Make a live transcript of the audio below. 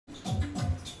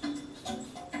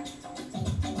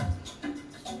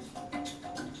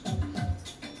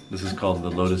This is called the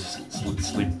Lotus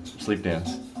sleep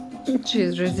dance.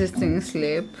 She's resisting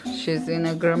sleep. She's in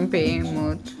a grumpy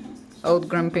mood. Old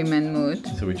grumpy man mood.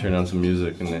 So we turned on some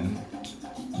music and then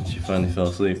she finally fell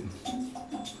asleep.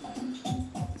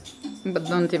 But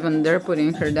don't even dare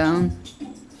putting her down.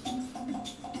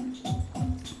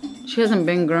 She hasn't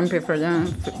been grumpy for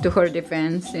them, to her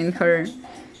defense. In her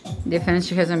defense,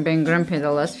 she hasn't been grumpy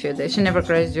the last few days. She never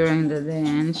cries during the day,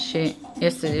 and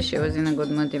yesterday she was in a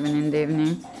good mood even in the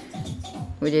evening.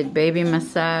 We did baby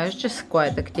massage, just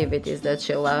quiet activities that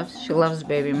she loves. She loves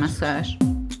baby massage.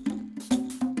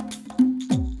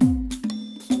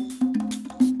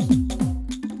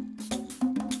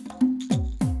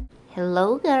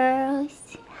 Hello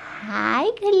girls. Hi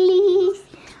girlies.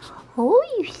 Oh,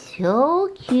 you're so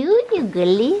cute, you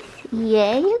girlies.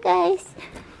 Yeah, you guys.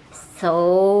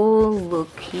 So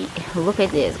look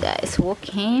at this, guys. What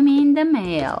came in the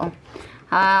mail?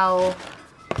 Oh,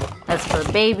 that's for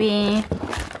baby.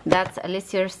 That's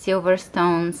Alicia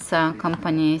Silverstone's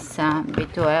company's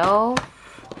B12,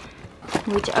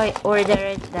 which I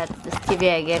ordered. That's the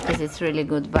stevia I get because it's really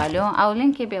good value. I'll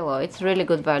link it below. It's really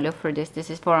good value for this. This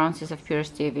is 4 ounces of pure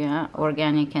stevia,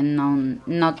 organic and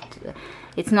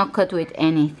it's not cut with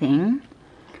anything.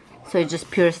 So it's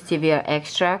just pure stevia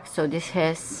extract. So this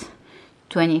has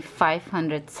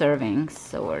 2,500 servings.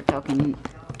 So we're talking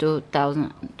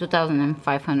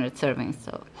 2,500 servings.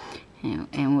 So and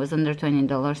it was under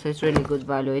 $20. So it's really good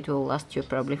value. It will last you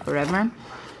probably forever.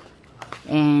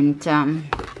 And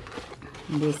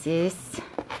this is,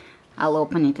 I'll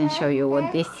open it and show you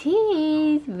what this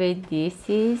is. But this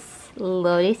is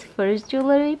Lori's first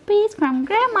jewelry piece from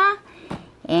Grandma.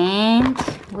 And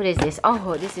what is this?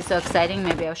 Oh, this is so exciting.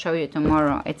 Maybe I'll show you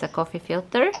tomorrow. It's a coffee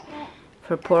filter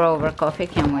for pour over coffee.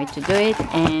 Can't wait to do it.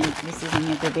 And this is a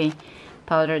Nutribi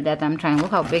powder that I'm trying.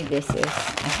 Look how big this is.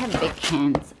 I have big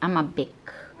hands. I'm a big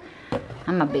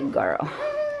girl.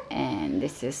 And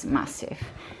this is massive.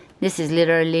 This is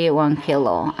literally 1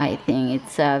 kilo, I think.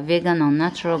 It's vegan, all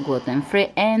natural, gluten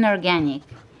free, and organic.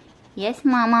 Yes,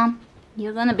 Mama,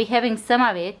 you're gonna be having some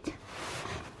of it.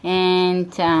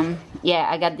 And yeah,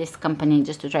 I got this company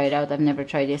just to try it out. I've never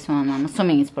tried this one. I'm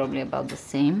assuming it's probably about the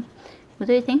same. What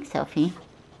do you think, Sophie?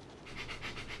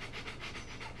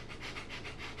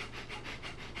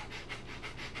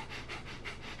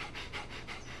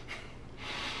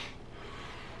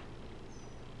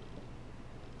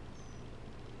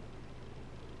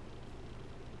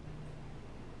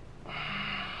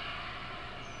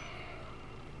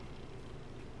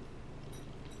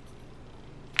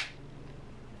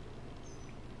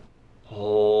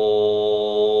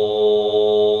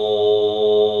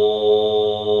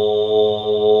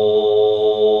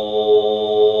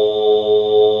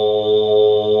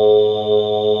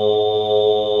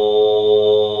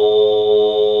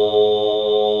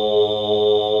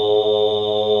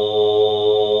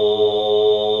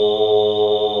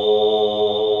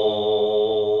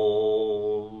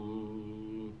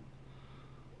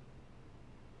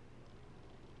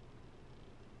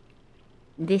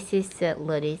 This is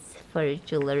Lori's first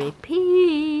jewelry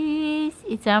piece.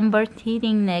 It's amber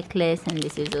teething necklace, and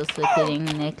this is also a teething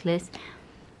necklace.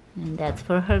 And that's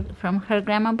for her, from her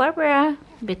grandma Barbara,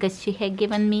 because she had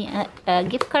given me a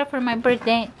gift card for my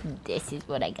birthday. This is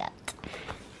what I got.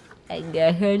 I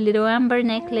got her little amber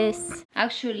necklace.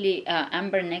 Actually,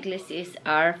 amber necklaces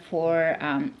are for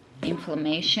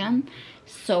inflammation.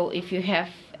 So if you have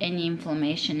any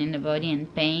inflammation in the body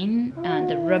and pain,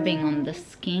 the rubbing on the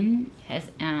skin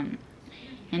has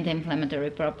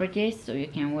anti-inflammatory properties, so you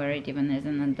can wear it even as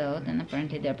an adult, and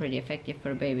apparently they're pretty effective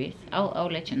for babies. I'll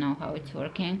let you know how it's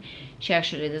working. She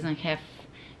actually doesn't have,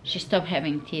 she stopped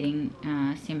having teething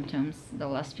symptoms the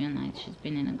last few nights. She's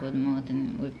been in a good mood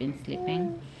and we've been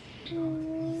sleeping.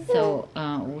 So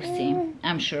we'll see.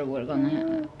 I'm sure we're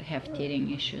gonna have teething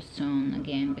issues soon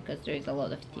again, because there is a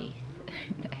lot of teeth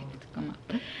that have to come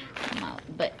out.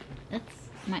 But that's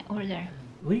my order.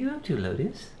 What are you up to,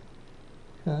 Lotus?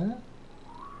 Huh?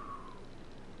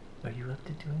 Are you up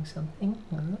to doing something?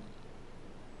 Huh?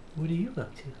 What are you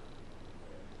up to?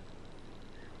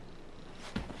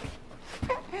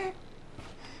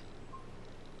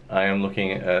 I am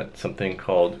looking at something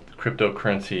called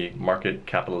cryptocurrency market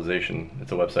capitalization.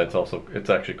 It's a website. It's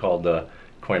actually called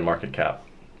Coin Market Cap.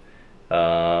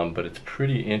 But it's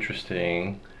pretty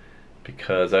interesting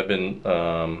because I've been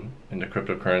into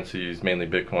cryptocurrencies, mainly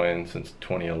Bitcoin, since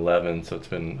 2011, so it's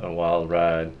been a wild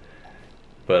ride.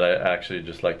 But I actually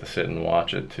just like to sit and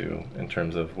watch it too, in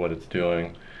terms of what it's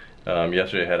doing.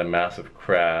 Yesterday I had a massive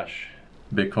crash.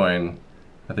 Bitcoin,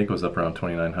 I think it was up around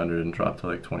 2,900 and dropped to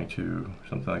like 22,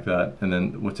 something like that. And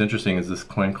then what's interesting is this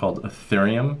coin called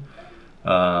Ethereum.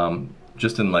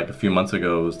 Just in like a few months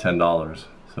ago, it was $10.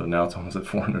 So now it's almost at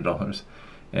 $400.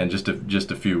 And just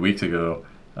a few weeks ago,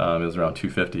 it was around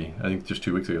 $250. I think just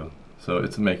 2 weeks ago. So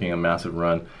it's making a massive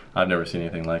run. I've never seen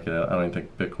anything like it. I don't even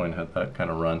think Bitcoin had that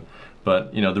kind of run.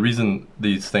 But you know, the reason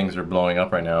these things are blowing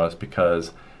up right now is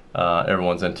because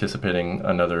everyone's anticipating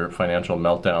another financial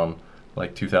meltdown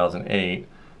like 2008.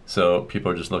 So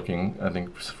people are just looking, I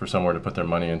think, for somewhere to put their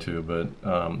money into. But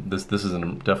this is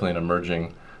definitely an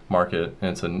emerging market,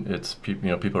 and it's you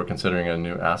know, people are considering a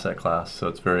new asset class. So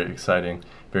it's very exciting,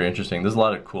 very interesting. There's a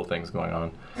lot of cool things going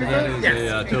on. So that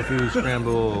is a tofu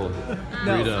scramble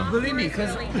burrito. No, believe me,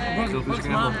 because Brooke's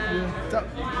mom.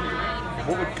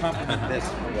 What would complement this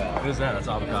well? What is that? That's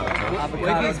avocado.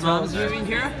 Wiggly's mom's moving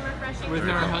here with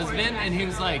her husband, and he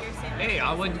was like, "Hey,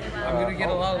 I'm gonna get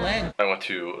a lot of land." I went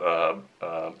to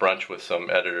brunch with some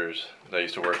editors that I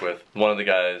used to work with. One of the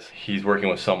guys, he's working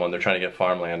with someone. They're trying to get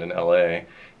farmland in LA,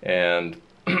 and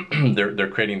they're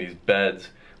creating these beds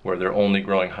where they're only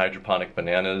growing hydroponic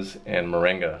bananas and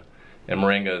moringa. And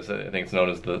moringa is, I think it's known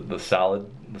as the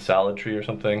salad tree or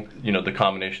something. You know, the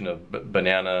combination of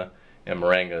banana and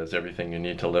moringa is everything you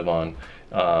need to live on.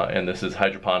 And this is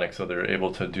hydroponic, so they're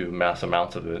able to do mass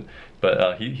amounts of it.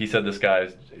 But he said this guy,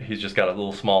 he's just got a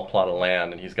little small plot of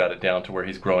land, and he's got it down to where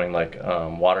he's growing like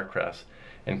watercress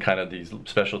and kind of these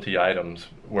specialty items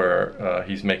where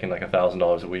he's making like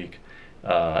 $1,000 a week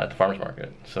at the farmer's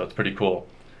market. So it's pretty cool.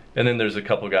 And then there's a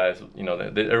couple guys, you know,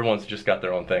 everyone's just got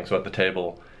their own thing. So at the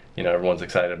table, you know, everyone's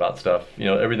excited about stuff. You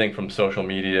know, everything from social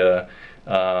media,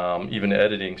 even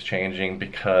editing's changing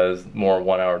because more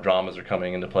 1-hour dramas are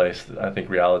coming into place. I think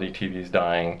reality TV is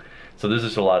dying. So there's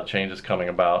just a lot of changes coming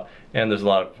about, and there's a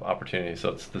lot of opportunities.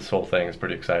 So this whole thing is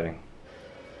pretty exciting.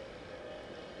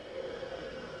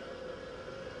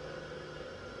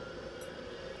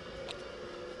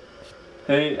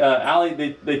 Hey,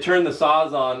 Allie, they turned the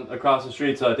saws on across the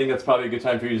street, so I think that's probably a good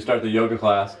time for you to start the yoga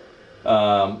class.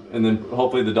 And then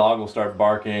hopefully the dog will start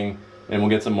barking, and we'll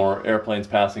get some more airplanes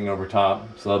passing over top,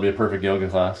 so that'll be a perfect yoga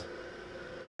class.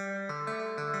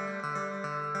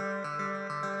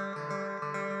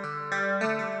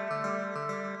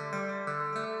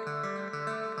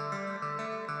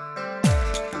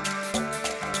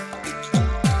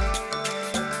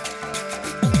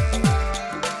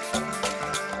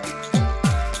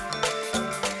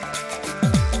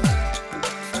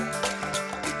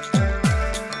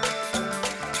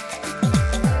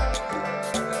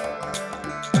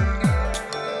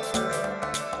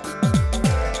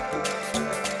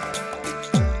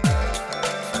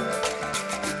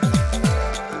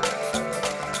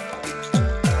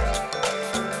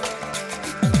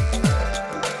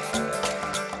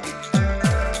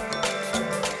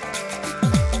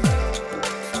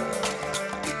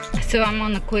 So I'm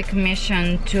on a quick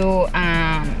mission to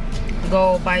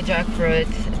go buy jackfruit.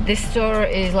 This store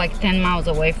is like 10 miles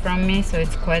away from me, so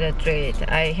it's quite a treat.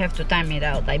 I have to time it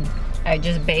out. I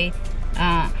just bait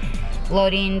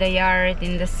loading in the yard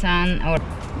in the sun. Or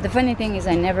the funny thing is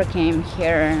I never came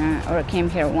here or came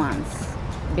here once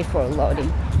before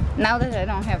loading. Now that I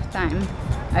don't have time,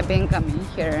 I've been coming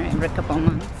here every couple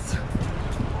months.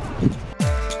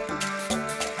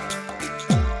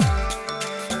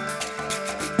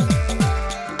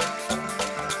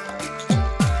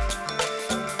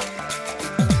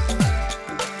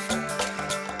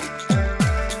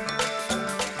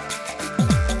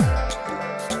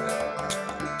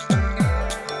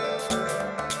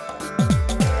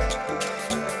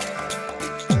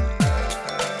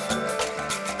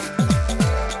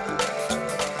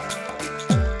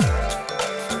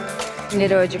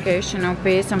 Little educational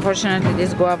piece. Unfortunately,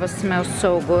 this guava smells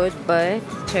so good, but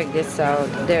check this out.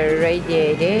 They're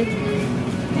radiated,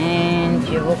 and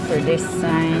you look for this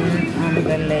sign on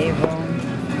the label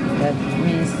that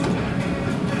means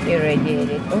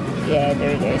irradiated. Oh, yeah,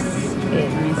 there it is. It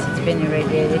means it's been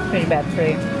irradiated. Pretty bad for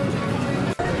you.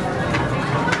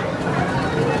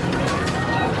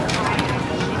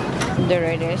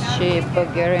 There it is. Sheep,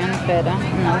 Bulgarian feta.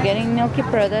 I'm not getting milky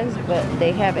products, but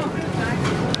they have it.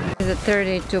 It's a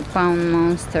 32-pound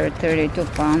monster, 32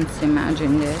 pounds,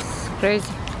 imagine this,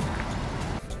 crazy.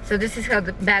 So this is how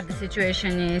bad the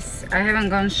situation is. I haven't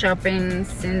gone shopping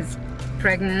since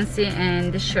pregnancy,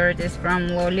 and this shirt is from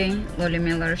Loli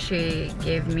Miller. She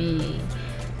gave me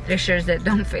 3 shirts that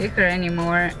don't fit her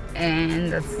anymore,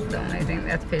 and that's the only thing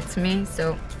that fits me.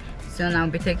 So soon I'll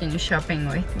be taking you shopping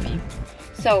with me.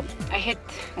 So I hit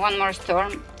one more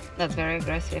store. That's very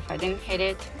aggressive. I didn't hit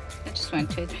it, I just went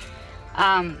to it.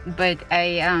 But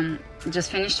I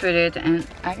just finished with it, and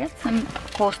I got some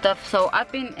cool stuff. So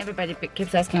everybody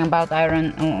keeps asking about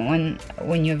iron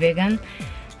when you're vegan.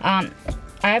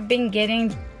 I've been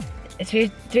getting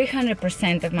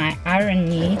 300% of my iron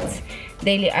needs,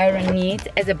 daily iron needs,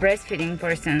 as a breastfeeding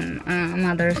person,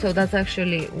 mother. So that's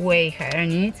actually way higher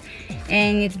needs,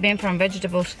 and it's been from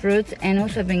vegetables, fruits, and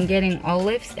also been getting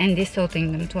olives and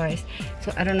desalting them twice.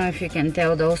 So I don't know if you can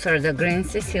tell, those are the green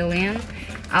Sicilian.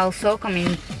 I'll soak them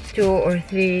in 2 or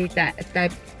 3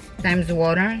 times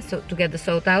water, so to get the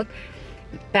salt out,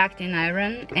 packed in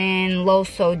iron, and low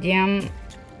sodium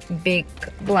big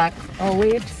black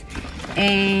olives.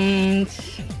 And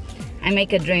I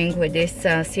make a drink with this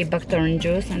sea buckthorn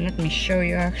juice, and let me show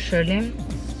you actually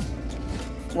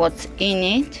what's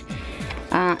in it.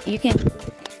 You can see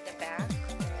in the back,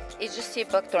 it's just sea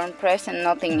buckthorn press and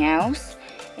nothing else.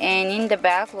 And in the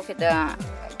back, look at the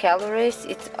calories.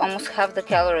 It's almost half the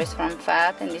calories from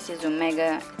fat, and this is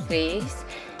omega-3s,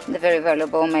 the very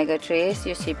valuable omega-3s.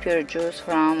 You see pure juice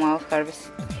from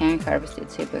hand-harvested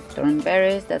sea buckthorn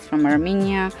berries. That's from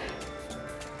Armenia.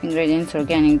 Ingredients: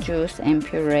 organic juice and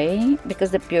puree,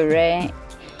 because the puree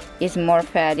is more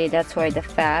fatty, that's why the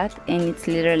fat, and it's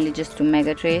literally just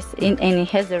omega-3s, and it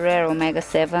has the rare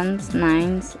omega-7s,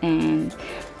 9s, and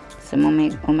some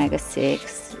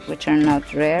omega-6, which are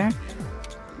not rare.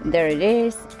 There it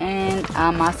is. And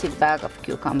a massive bag of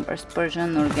cucumbers,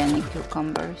 Persian organic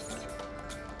cucumbers.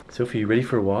 Sophie, you ready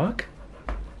for a walk?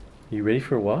 You ready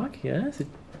for a walk? Yes?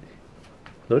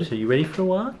 Lotus, are you ready for a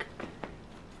walk?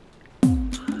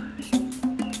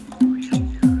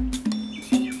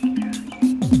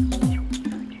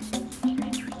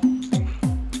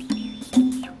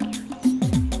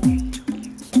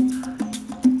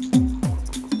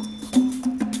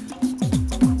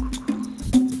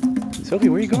 Sophie,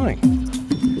 where are you going?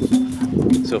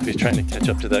 Sophie's trying to catch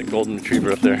up to that golden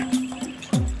retriever up there.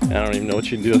 I don't even know what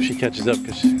she'd do if she catches up,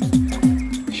 because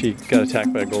she got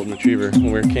attacked by a golden retriever when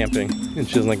we were camping, and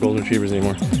she doesn't like golden retrievers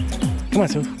anymore. Come on,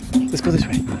 Sophie. Let's go this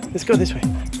way. Let's go this way.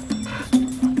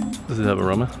 Does it have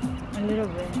aroma? A little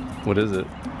bit. What is it? It's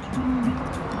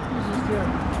just your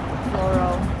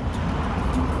floral.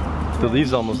 The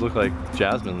leaves almost look like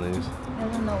jasmine leaves. I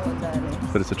don't know what that is.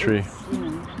 But it's a tree.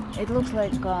 It looks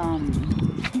like a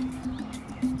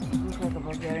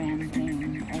Bulgarian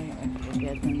thing. I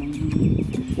forget the name.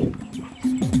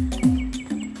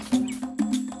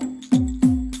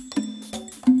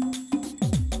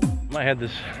 I had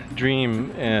this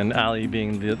dream, and Ali,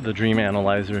 being the dream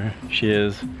analyzer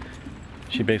she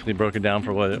basically broke it down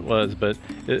for what it was. But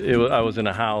I was in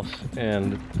a house,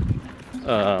 and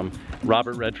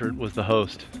Robert Redford was the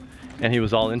host, and he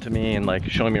was all into me and like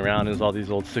showing me around. It was all these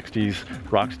old 60s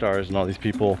rock stars and all these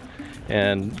people,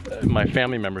 and my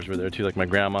family members were there too, like my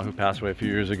grandma who passed away a few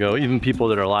years ago, even people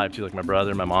that are alive too, like my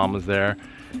brother, my mom was there.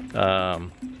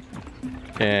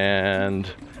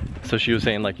 And so she was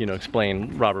saying, like, you know,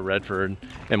 explain Robert Redford,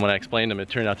 and when I explained him, it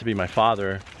turned out to be my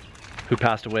father, who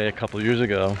passed away a couple years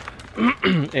ago.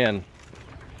 And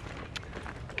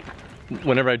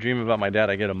whenever I dream about my dad,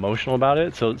 I get emotional about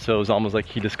it. So it was almost like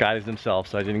he disguised himself,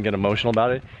 so I didn't get emotional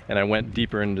about it, and I went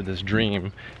deeper into this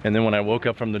dream. And then when I woke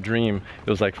up from the dream, it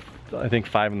was like, I think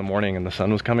 5 in the morning, and the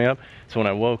sun was coming up. So when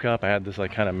I woke up, I had this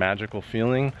like kind of magical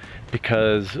feeling,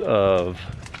 because of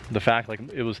the fact, like,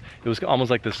 it was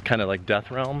almost like this kind of like death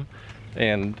realm,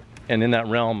 and in that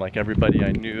realm, like, everybody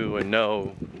I knew and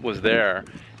know was there.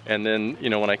 And then, you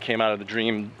know, when I came out of the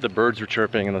dream, the birds were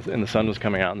chirping, and the sun was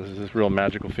coming out, and this is this real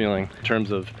magical feeling in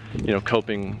terms of, you know,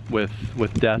 coping with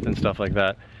death and stuff like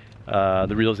that.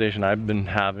 The realization I've been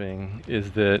having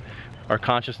is that our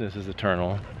consciousness is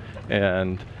eternal,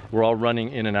 and we're all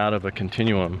running in and out of a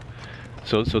continuum.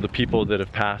 So the people that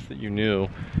have passed that you knew,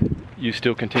 you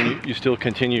still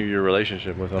continue your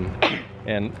relationship with them,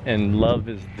 and love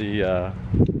is the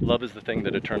thing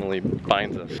that eternally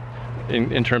binds us.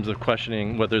 In terms of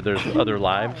questioning whether there's other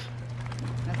lives,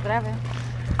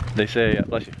 they say,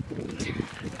 bless you.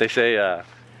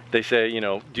 They say, you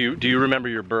know, do you remember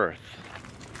your birth?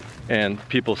 And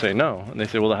people say no, and they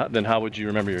say, well, then how would you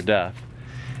remember your death?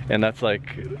 And that's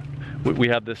like, we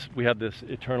have this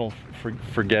eternal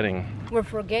forgetting. We're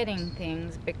forgetting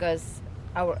things because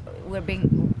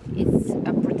it's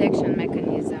a protection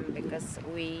mechanism, because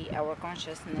our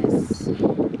consciousness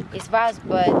is vast,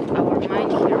 but our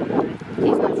mind here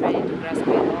is not ready to grasp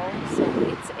it all. So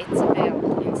it's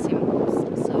veiled in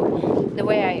symbols. So the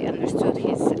way I understood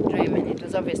his dream, and it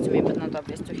was obvious to me but not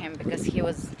obvious to him, because he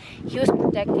was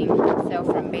protecting himself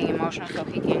from being emotional so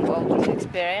he can go through the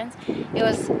experience.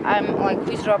 I'm like,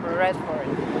 who's Robert Redford?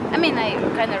 I mean, I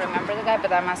kind of remember the guy,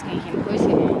 but I'm asking him, who is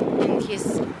he? And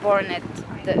he's born at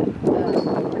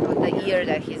the year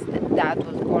that his dad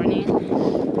was born in,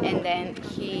 and then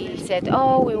he said,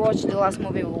 oh, we watched the last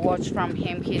movie we watched from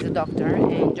him, he's a doctor,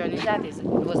 and Johnny's dad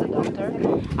was a doctor.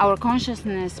 Our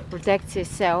consciousness protects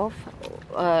itself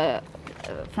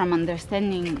from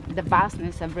understanding the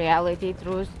vastness of reality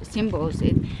through symbols.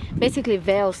 It basically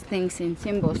veils things in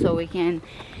symbols, so we can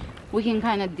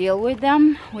kind of deal with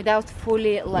them without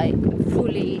fully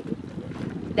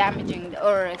damaging,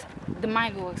 or the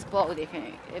mind will explode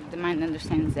if the mind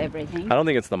understands everything. I don't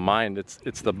think it's the mind.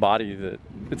 It's the body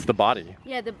it's the body.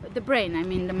 Yeah, the brain. I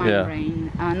mean the mind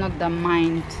brain, not the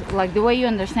mind. Like the way you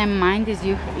understand mind is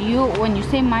you when you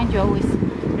say mind, you always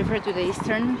refer to the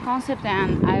Eastern concept,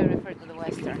 and I refer to the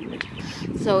Western.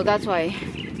 So that's why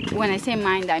when I say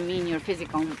mind, I mean your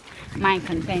physical mind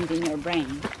contained in your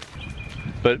brain.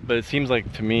 But it seems like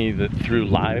to me that through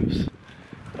lives,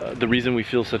 the reason we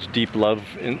feel such deep love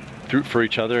for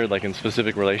each other, like in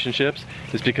specific relationships,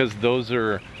 is because those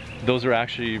are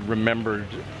actually remembered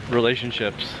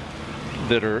relationships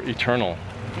that are eternal.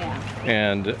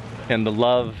 Yeah. And the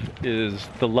love is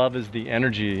the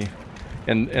energy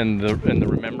and the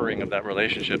remembering of that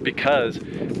relationship, because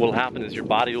what'll happen is your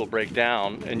body will break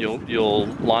down and you'll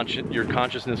launch it, your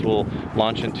consciousness will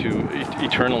launch into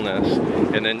eternalness,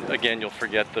 and then again you'll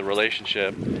forget the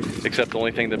relationship, except the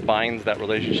only thing that binds that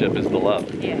relationship is the love.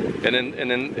 Yeah. And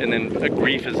then a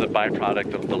grief is a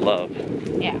byproduct of the love.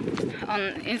 Yeah. On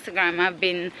Instagram I've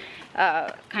been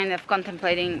kind of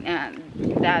contemplating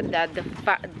that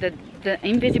the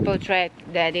invisible thread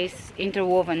that is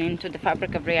interwoven into the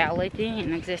fabric of reality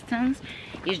and existence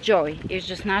is joy. It's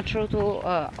just natural to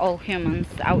all humans.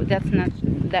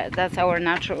 That's our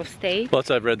natural state. Plus,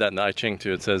 I've read that in the I Ching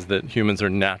too. It says that humans are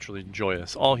naturally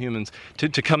joyous. All humans, to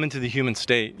come into the human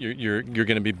state, you're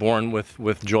going to be born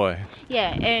with joy.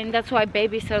 Yeah, and that's why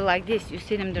babies are like this. You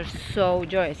see them, they're so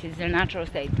joyous. It's their natural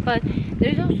state. But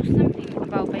there's also something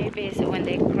about babies when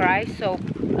they cry so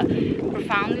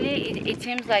profoundly. It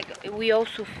seems like we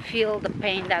also feel the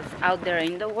pain that's out there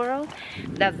in the world.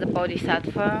 That's the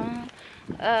bodhisattva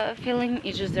feeling.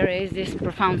 It's just there is this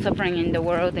profound suffering in the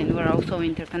world, and we're also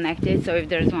interconnected. So if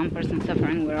there's one person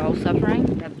suffering, we're all suffering,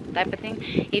 that type of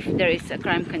thing. If there is a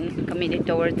crime committed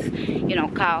towards,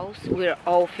 cows, we're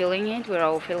all feeling it. We're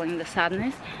all feeling the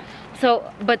sadness.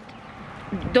 So, but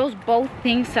those both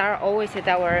things are always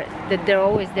they're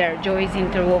always there. Joy is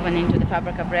interwoven into the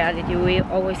fabric of reality. We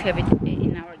always have it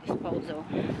in our disposal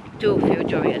to feel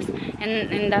joyous,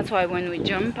 and that's why when we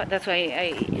jump, that's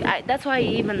why I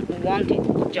even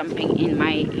wanted jumping in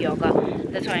my yoga.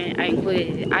 That's why I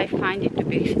included it. I find it to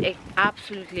be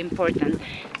absolutely important.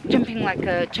 Jumping like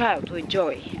a child with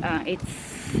joy.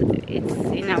 It's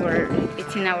in our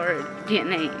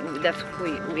DNA. That's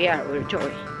who we are. We're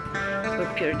joy.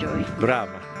 We're pure joy.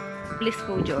 Brava.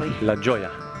 Blissful joy. La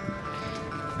gioia.